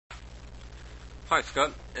Hi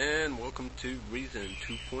Scott, and welcome to Reason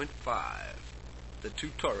 2.5, the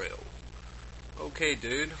tutorial. Okay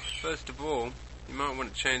dude, first of all, you might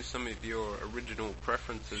want to change some of your original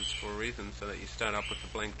preferences for Reason so that you start up with a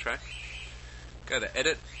blank track. Go to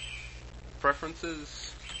Edit,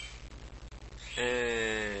 Preferences,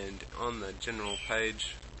 and on the general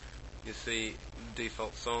page you see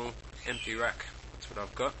default song, empty rack. That's what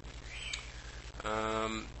I've got.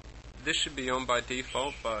 This should be on by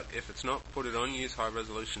default, but if it's not, put it on. Use high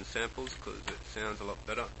resolution samples because it sounds a lot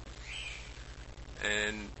better.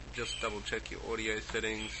 And just double check your audio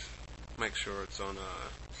settings. Make sure it's on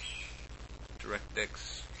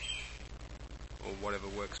DirectX or whatever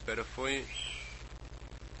works better for you.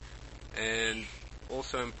 And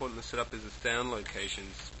also important to set up is the sound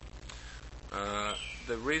locations.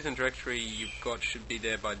 The Reason directory you've got should be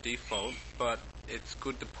there by default, but it's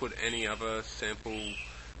good to put any other sample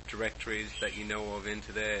directories that you know of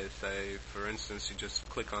into there. So for instance, you just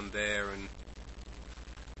click on there and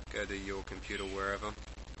go to your computer wherever and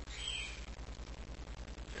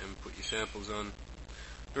put your samples on.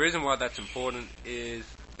 The reason why that's important is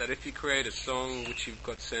that if you create a song which you've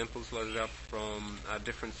got samples loaded up from a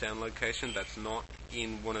different sound location that's not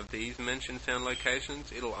in one of these mentioned sound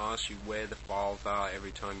locations, it'll ask you where the files are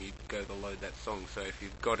every time you go to load that song. So if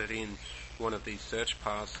you've got it in one of these search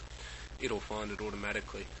paths, it'll find it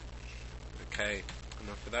automatically. Okay,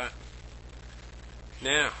 enough of that.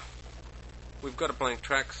 Now, we've got a blank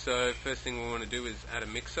track, so first thing we want to do is add a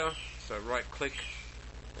mixer. So right click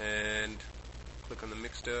and click on the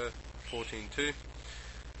mixer, 14.2.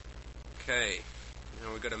 Okay,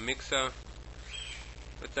 now we've got a mixer.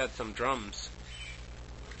 Let's add some drums.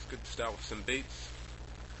 It's good to start with some beats.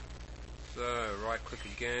 So right click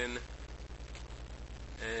again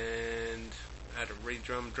and add a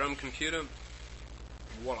Redrum drum computer.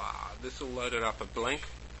 Voila, this will load it up a blank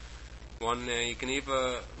one. Now you can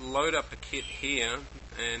either load up a kit here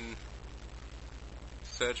and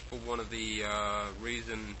search for one of the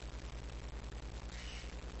Reason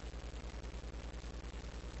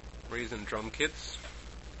drum kits,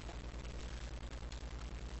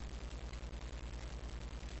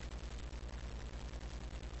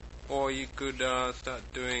 or you could start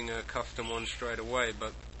doing a custom one straight away,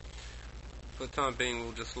 but for the time being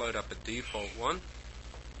we'll just load up a default one.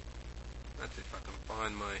 That's if I can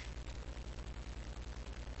find my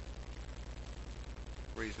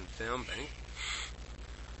Reason sound bank,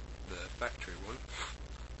 the factory one.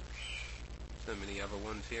 So many other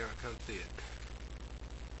ones here, I can't see it.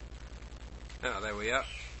 Oh, there we are.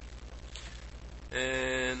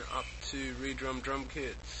 And up to Redrum drum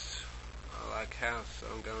kits. I like house, so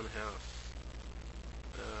I'm going house.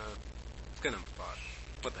 Let's go number 5.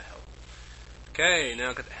 What the hell? Okay, now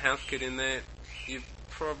I've got the house kit in there. You're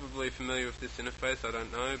probably familiar with this interface, I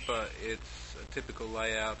don't know, but it's a typical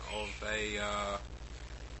layout of a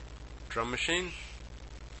drum machine.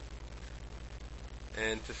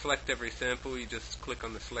 And to select every sample, you just click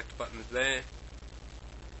on the select buttons there.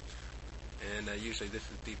 And usually this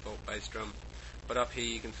is default bass drum. But up here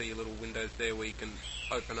you can see your little windows there where you can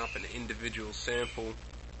open up an individual sample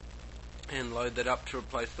and load that up to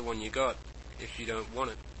replace the one you got if you don't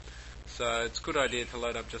want it. So it's a good idea to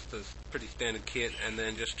load up just a pretty standard kit and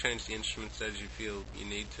then just change the instruments as you feel you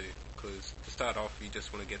need to, because to start off you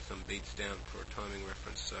just want to get some beats down for a timing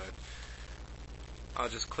reference. So I'll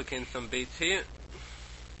just click in some beats here.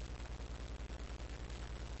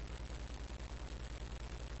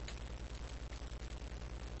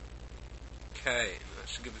 Okay, that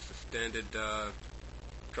should give us a standard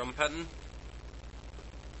drum pattern.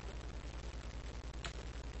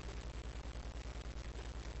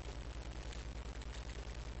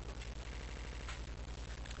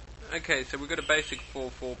 Okay, so we've got a basic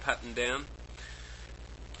 4/4 pattern down.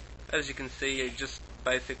 As you can see, you just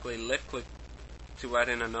basically left click to add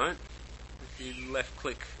in a note. If you left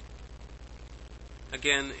click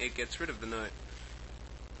again, it gets rid of the note.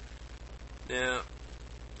 Now,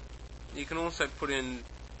 you can also put in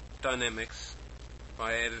dynamics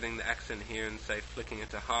by editing the accent here and say flicking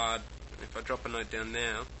it to hard. And if I drop a note down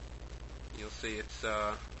now, you'll see it's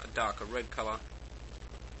a darker red color,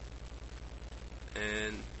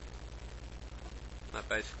 and that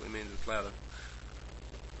basically means it's louder.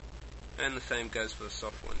 And the same goes for the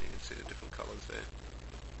soft one. You can see the different colors there.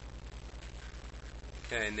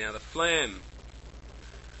 Okay, now the flam.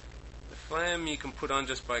 The flam you can put on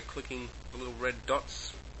just by clicking the little red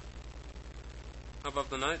dots above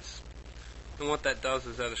the notes. And what that does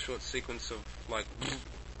is add a short sequence of like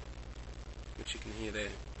which you can hear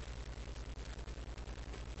there.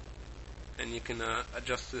 And you can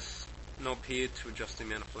adjust this knob here to adjust the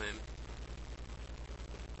amount of flam.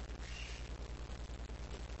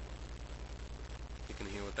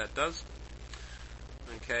 what that does.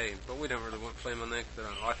 Okay, but we don't really want flame on there because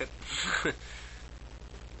I don't like it.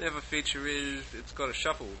 The other feature is it's got a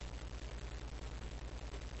shuffle.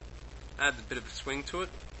 Adds a bit of a swing to it.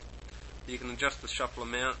 You can adjust the shuffle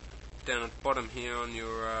amount down at the bottom here on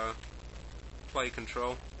your play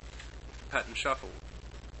control, pattern shuffle.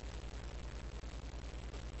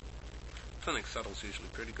 Something subtle is usually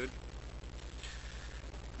pretty good.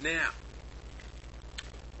 Now,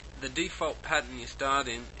 the default pattern you start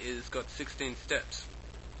in is got 16 steps.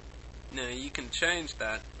 Now you can change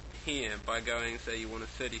that here by going, say you want a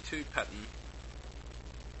 32 pattern,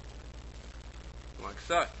 like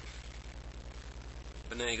so.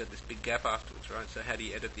 But now you got this big gap afterwards, right? So how do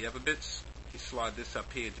you edit the other bits? You slide this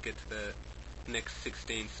up here to get to the next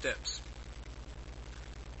 16 steps.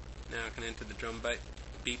 Now I can enter the drum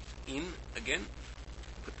beat in again,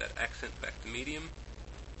 put that accent back to medium.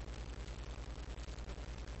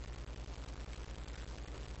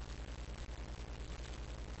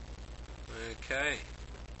 Okay,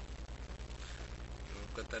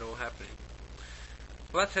 we've got that all happening.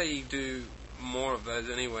 Well, that's how you do more of those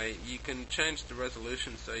anyway. You can change the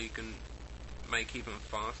resolution so you can make even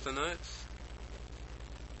faster notes,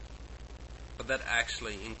 but that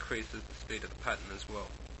actually increases the speed of the pattern as well.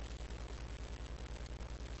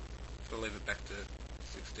 So I'll leave it back to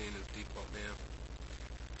 16 as default now.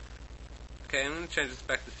 Okay, I'm going to change this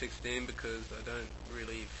back to 16 because I don't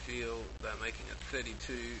really feel that making a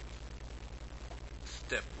 32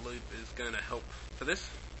 step loop is going to help for this.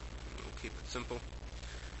 We'll keep it simple.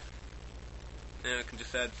 Now I can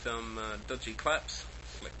just add some dodgy claps.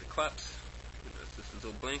 Select the claps. Notice this is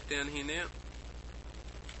all blank down here now.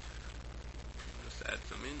 Just add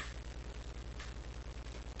some in.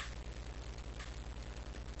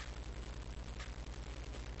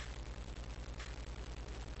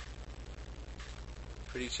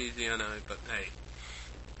 Pretty cheesy, I know, but hey.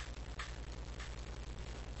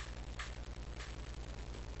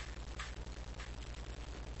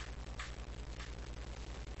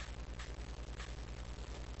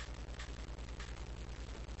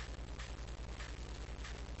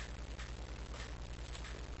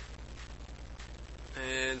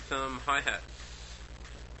 And some hi-hats.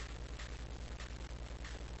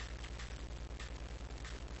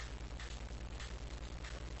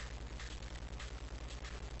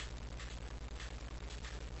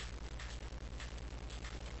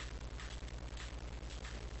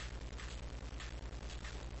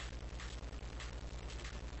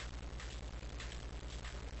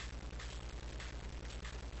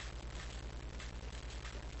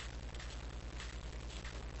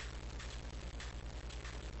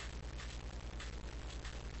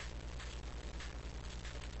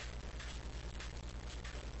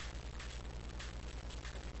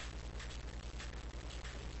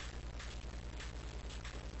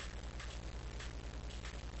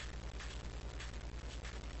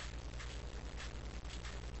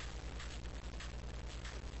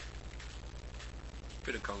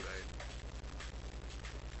 Bit of Congo.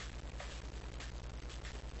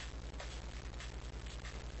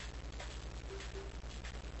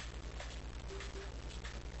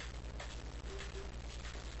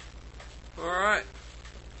 Alright.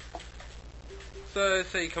 So,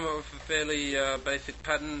 say you come up with a fairly basic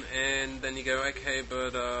pattern, and then you go, okay,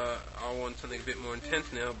 but I want something a bit more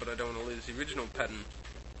intense now, but I don't want to lose the original pattern.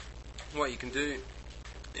 What you can do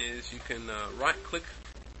is you can right-click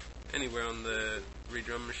anywhere on the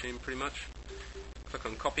Redrum machine pretty much, click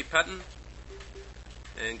on copy pattern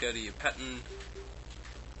and go to your pattern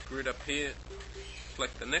grid up here,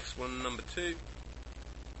 select the next one, number 2,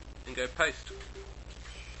 and go paste.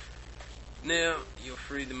 Now you're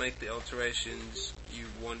free to make the alterations you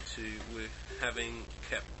want to with having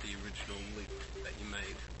kept the original loop that you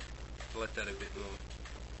made. Select that a bit more.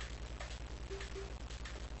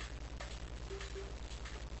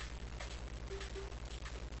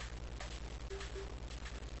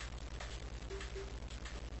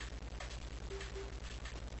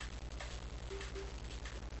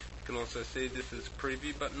 You can also see this is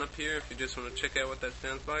preview button up here if you just want to check out what that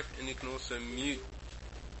sounds like, and you can also mute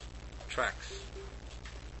tracks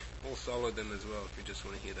or solo them as well if you just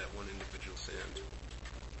want to hear that one individual sound.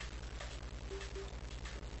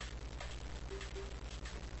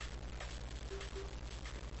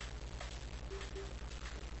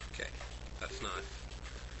 Okay, that's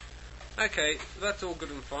nice. Okay, so that's all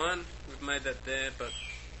good and fine. We've made that there, but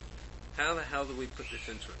how the hell do we put this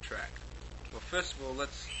into a track? Well, first of all,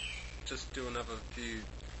 let's just do another few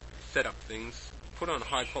setup things. Put on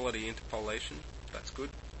high quality interpolation, that's good.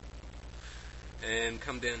 And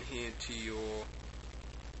come down here to your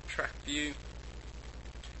track view.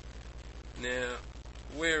 Now,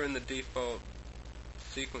 we're in the default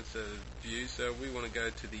sequencer view, so we want to go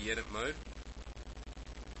to the edit mode.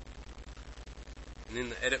 And in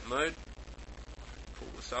the edit mode, pull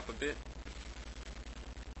this up a bit.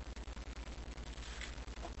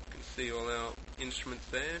 You can see all our instruments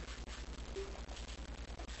there.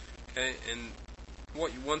 Okay, and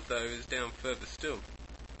what you want though is down further still.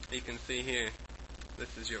 You can see here,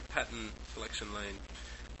 this is your pattern selection lane.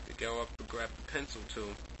 You go up and grab the pencil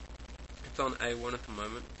tool. It's on A1 at the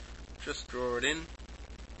moment. Just draw it in.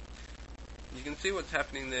 You can see what's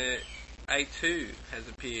happening there. A2 has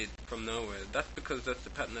appeared from nowhere. That's because that's the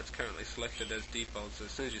pattern that's currently selected as default. So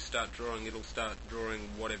as soon as you start drawing, it'll start drawing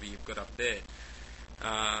whatever you've got up there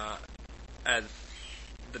as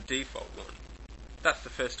the default one. That's the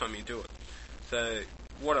first time you do it. So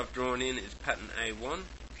what I've drawn in is pattern A1,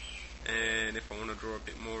 and if I want to draw a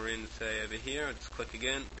bit more in, say over here, I just click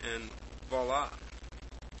again, and voila.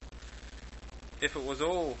 If it was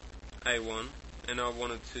all A1 and I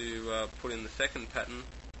wanted to put in the second pattern,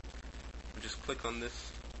 I just click on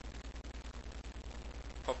this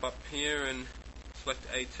pop up here and select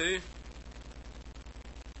A2,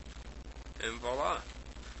 and voila.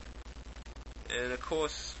 And of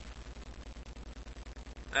course,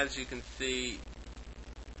 as you can see,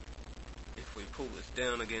 if we pull this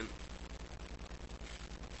down again,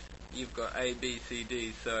 you've got A, B, C,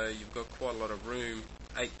 D, so you've got quite a lot of room.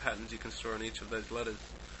 8 patterns you can store on each of those letters.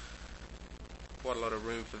 Quite a lot of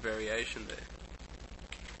room for variation there.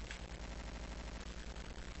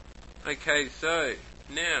 Okay, so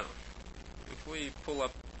now if we pull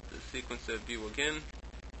up the sequencer view again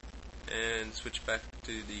and switch back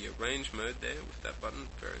to the arrange mode there with that button,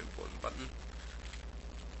 very important button.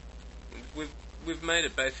 We've made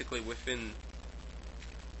it basically within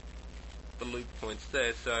the loop points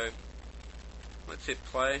there, so let's hit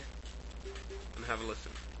play and have a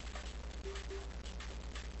listen.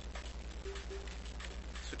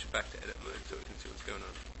 Switch it back to edit mode so we can see what's going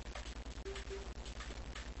on.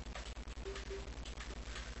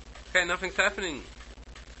 Okay, nothing's happening.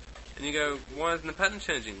 And you go, why isn't the pattern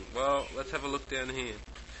changing? Well, let's have a look down here.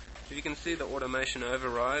 You can see the automation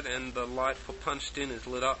override and the light for punched in is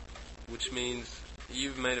lit up, which means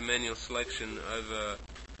you've made a manual selection over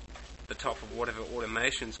the top of whatever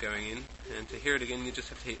automation's going in, and to hear it again you just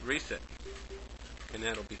have to hit reset. And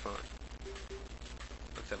that'll be fine.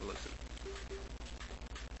 Let's have a listen.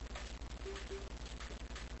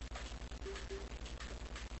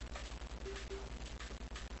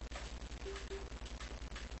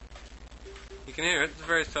 You can hear it, it's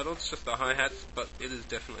very subtle, it's just the hi-hats, but it is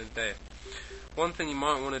definitely there. One thing you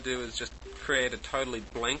might want to do is just create a totally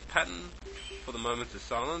blank pattern for the moments of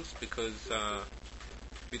silence, because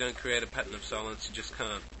if you don't create a pattern of silence, you just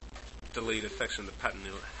can't delete a section of the pattern.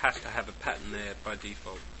 It has to have a pattern there by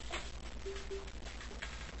default.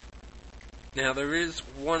 Now there is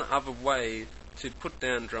one other way to put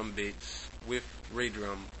down drum beats with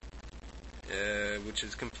Redrum, which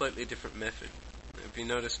is a completely different method. If you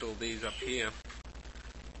noticed all these up here,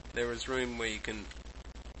 there is room where you can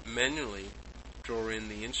manually draw in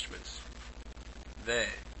the instruments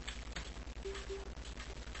there.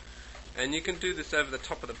 And you can do this over the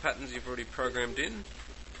top of the patterns you've already programmed in,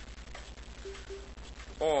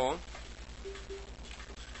 or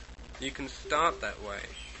you can start that way.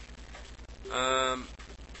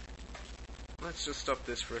 Let's just stop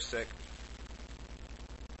this for a sec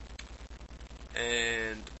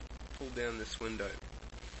and pull down this window.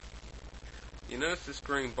 You notice this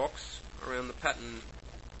green box around the pattern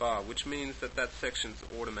bar, which means that that section's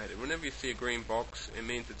automated. Whenever you see a green box, it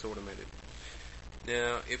means it's automated.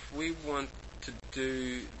 Now, if we want to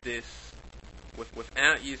do this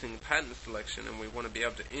without using pattern selection, and we want to be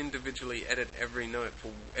able to individually edit every note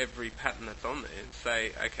for every pattern that's on there, and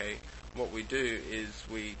say, okay, what we do is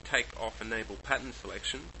we take off enable pattern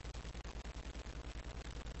selection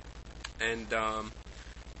and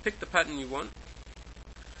pick the pattern you want,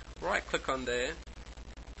 right click on there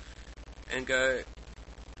and go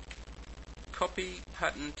copy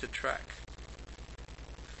pattern to track.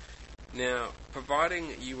 Now, providing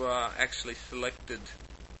you are actually selected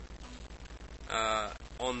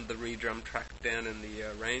on the Redrum track down in the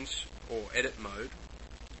range or edit mode,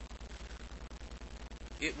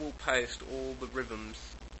 it will paste all the rhythms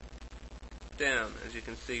down, as you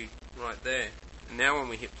can see right there. And now when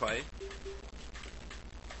we hit play,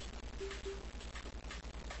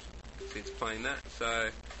 see it's playing that. So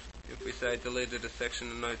if we say deleted a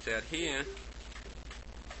section of notes out here,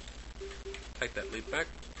 take that loop back,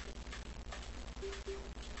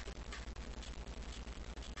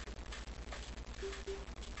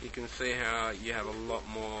 you can see how you have a lot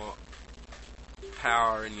more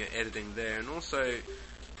power in your editing there, and also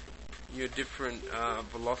your different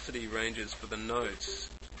velocity ranges for the notes.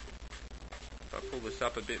 If I pull this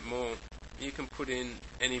up a bit more, you can put in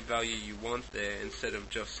any value you want there instead of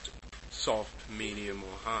just soft, medium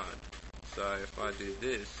or hard. So if I do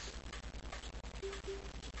this,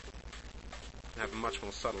 I have a much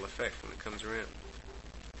more subtle effect when it comes around.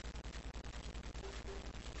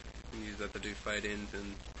 You can use that to do fade ins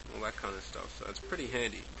and all that kind of stuff, so it's pretty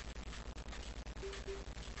handy.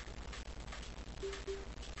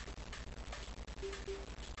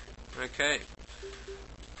 Okay,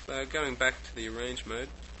 so going back to the arrange mode,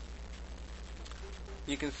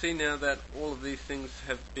 you can see now that all of these things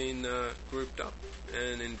have been grouped up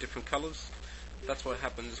and in different colors. That's what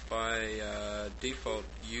happens by default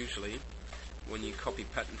usually when you copy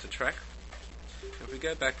pattern to track. If we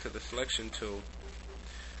go back to the selection tool,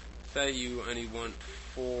 say you only want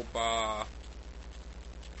 4-bar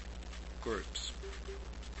groups.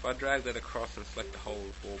 If I drag that across and select the whole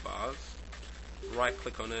 4 bars, right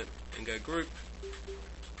click on it and go group,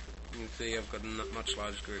 you can see I've got a much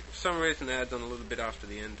larger group. For some reason it adds on a little bit after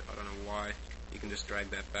the end, I don't know why. You can just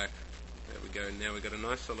drag that back. There we go, now we've got a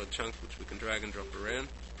nice solid chunk which we can drag and drop around.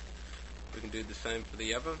 We can do the same for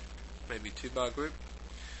the other, maybe 2-bar group.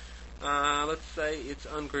 Let's say it's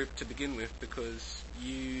ungrouped to begin with because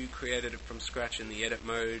you created it from scratch in the edit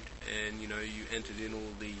mode, and you entered in all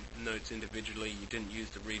the notes individually. You didn't use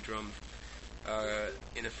the Redrum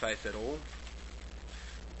interface at all.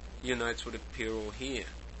 Your notes would appear all here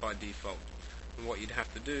by default, and what you'd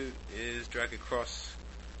have to do is drag across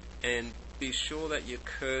and be sure that your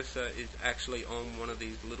cursor is actually on one of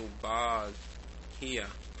these little bars here,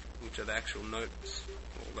 which are the actual notes.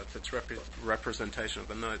 Well, that's its representation of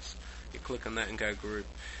the notes. You click on that and go group.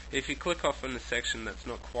 If you click off in a section that's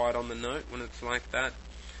not quite on the note when it's like that,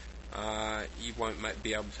 you won't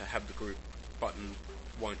be able to have the group button.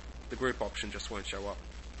 The group option just won't show up.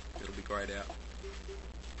 It'll be grayed out.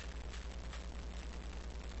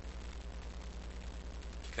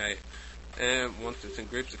 Okay, and once it's in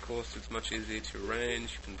groups, of course, it's much easier to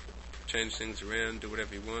arrange. You can change things around, do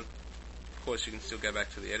whatever you want. Of course, you can still go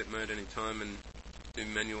back to the edit mode anytime and do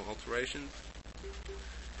manual alterations.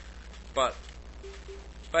 But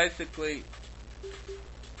basically,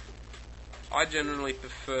 I generally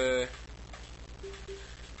prefer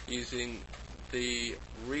using the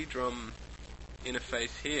Redrum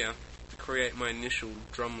interface here to create my initial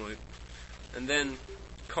drum loop, and then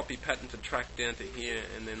copy pattern to track down to here,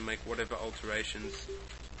 and then make whatever alterations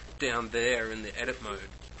down there in the edit mode.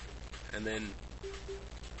 And then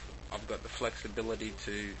I've got the flexibility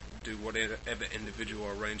to do whatever individual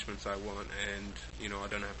arrangements I want, and I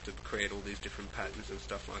don't have to create all these different patterns and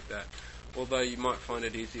stuff like that. Although you might find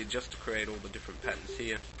it easier just to create all the different patterns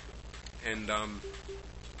here and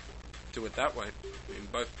do it that way. I mean,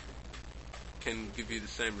 both can give you the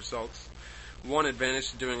same results. One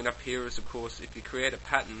advantage to doing it up here is, of course, if you create a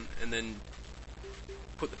pattern and then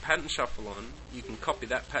put the pattern shuffle on, you can copy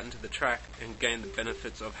that pattern to the track and gain the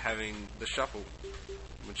benefits of having the shuffle,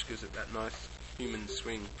 which gives it that nice human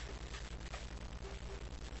swing.